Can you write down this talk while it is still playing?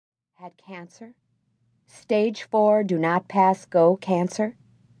had cancer? Stage 4 do not pass go cancer?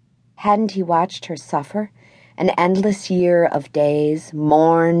 Hadn't he watched her suffer an endless year of days,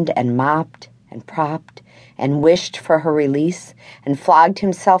 mourned and mopped and propped and wished for her release and flogged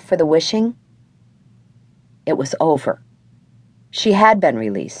himself for the wishing? It was over. She had been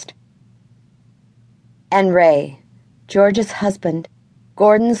released. And Ray, George's husband,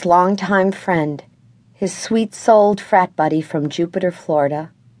 Gordon's longtime friend, his sweet-souled frat buddy from Jupiter,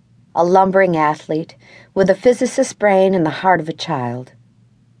 Florida, a lumbering athlete with a physicist's brain and the heart of a child.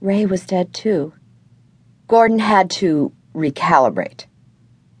 Ray was dead too. Gordon had to recalibrate.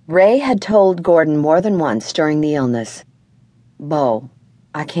 Ray had told Gordon more than once during the illness, "Bo,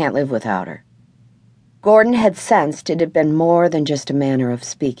 I can't live without her." Gordon had sensed it had been more than just a manner of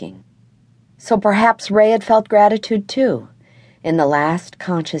speaking. So perhaps Ray had felt gratitude too, in the last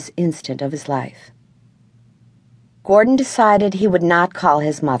conscious instant of his life. Gordon decided he would not call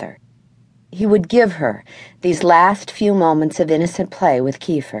his mother. He would give her these last few moments of innocent play with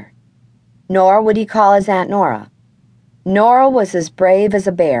Kiefer. Nor would he call his Aunt Nora. Nora was as brave as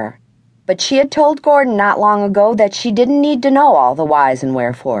a bear, but she had told Gordon not long ago that she didn't need to know all the whys and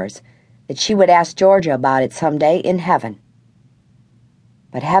wherefores, that she would ask Georgia about it someday in heaven.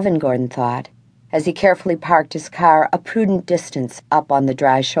 But heaven, Gordon thought, as he carefully parked his car a prudent distance up on the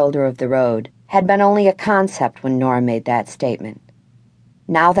dry shoulder of the road, had been only a concept when Nora made that statement.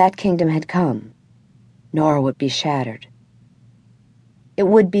 Now that kingdom had come. Nora would be shattered. It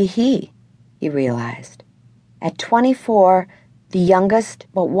would be he realized. At 24, the youngest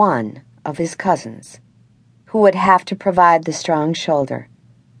but one of his cousins, who would have to provide the strong shoulder,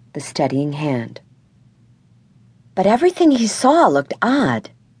 the steadying hand. But everything he saw looked odd,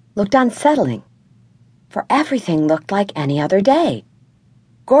 looked unsettling. For everything looked like any other day.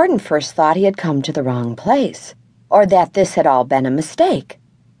 Gordon first thought he had come to the wrong place, or that this had all been a mistake,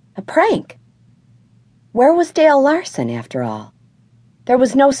 a prank. Where was Dale Larson, after all? There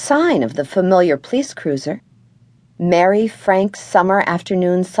was no sign of the familiar police cruiser. Merry, frank summer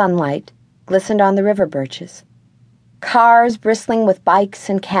afternoon sunlight glistened on the river birches. Cars bristling with bikes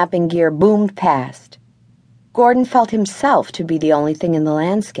and camping gear boomed past. Gordon felt himself to be the only thing in the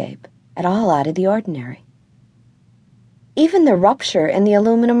landscape at all out of the ordinary. Even the rupture in the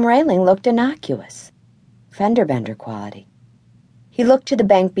aluminum railing looked innocuous, fender-bender quality. He looked to the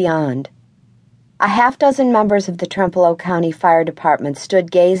bank beyond. A half-dozen members of the Trempealeau County Fire Department stood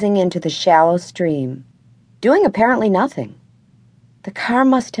gazing into the shallow stream, doing apparently nothing. The car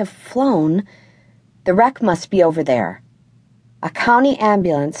must have flown. The wreck must be over there. A county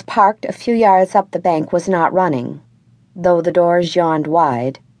ambulance parked a few yards up the bank was not running, though the doors yawned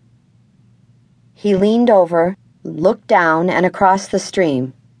wide. He leaned over, looked down and across the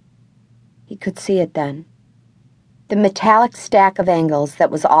stream. He could see it then. The metallic stack of angles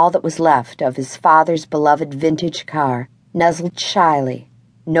that was all that was left of his father's beloved vintage car nuzzled shyly,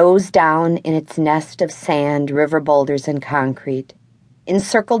 nose down in its nest of sand, river boulders, and concrete,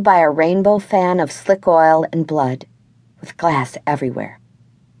 encircled by a rainbow fan of slick oil and blood, with glass everywhere.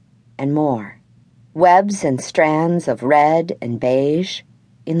 And more, webs and strands of red and beige,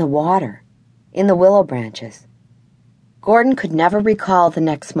 in the water, in the willow branches. Gordon could never recall the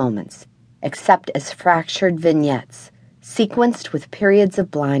next moments, except as fractured vignettes, sequenced with periods of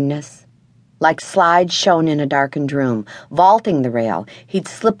blindness. Like slides shown in a darkened room, vaulting the rail, he'd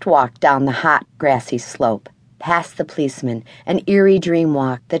slipped-walked down the hot, grassy slope, past the policeman, an eerie dream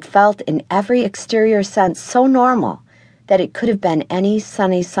walk that felt in every exterior sense so normal that it could have been any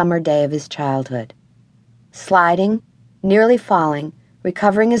sunny summer day of his childhood. Sliding, nearly falling,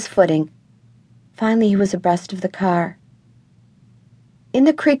 recovering his footing, finally he was abreast of the car. In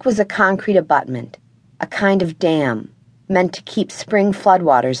the creek was a concrete abutment, a kind of dam, meant to keep spring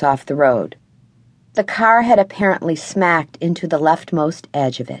floodwaters off the road. The car had apparently smacked into the leftmost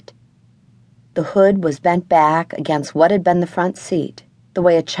edge of it. The hood was bent back against what had been the front seat, the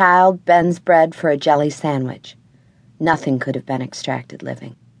way a child bends bread for a jelly sandwich. Nothing could have been extracted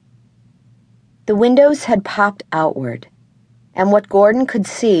living. The windows had popped outward, and what Gordon could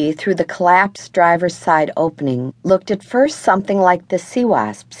see through the collapsed driver's side opening looked at first something like the sea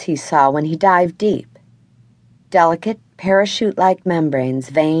wasps he saw when he dived deep. Delicate, parachute-like membranes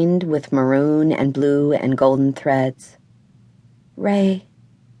veined with maroon and blue and golden threads. Ray.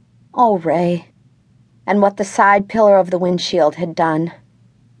 Oh, Ray. And what the side pillar of the windshield had done.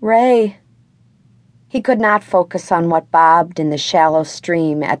 Ray. He could not focus on what bobbed in the shallow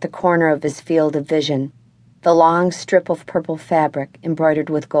stream at the corner of his field of vision, the long strip of purple fabric embroidered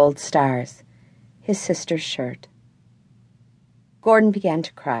with gold stars, his sister's shirt. Gordon began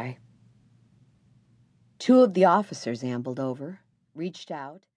to cry. Two of the officers ambled over, reached out,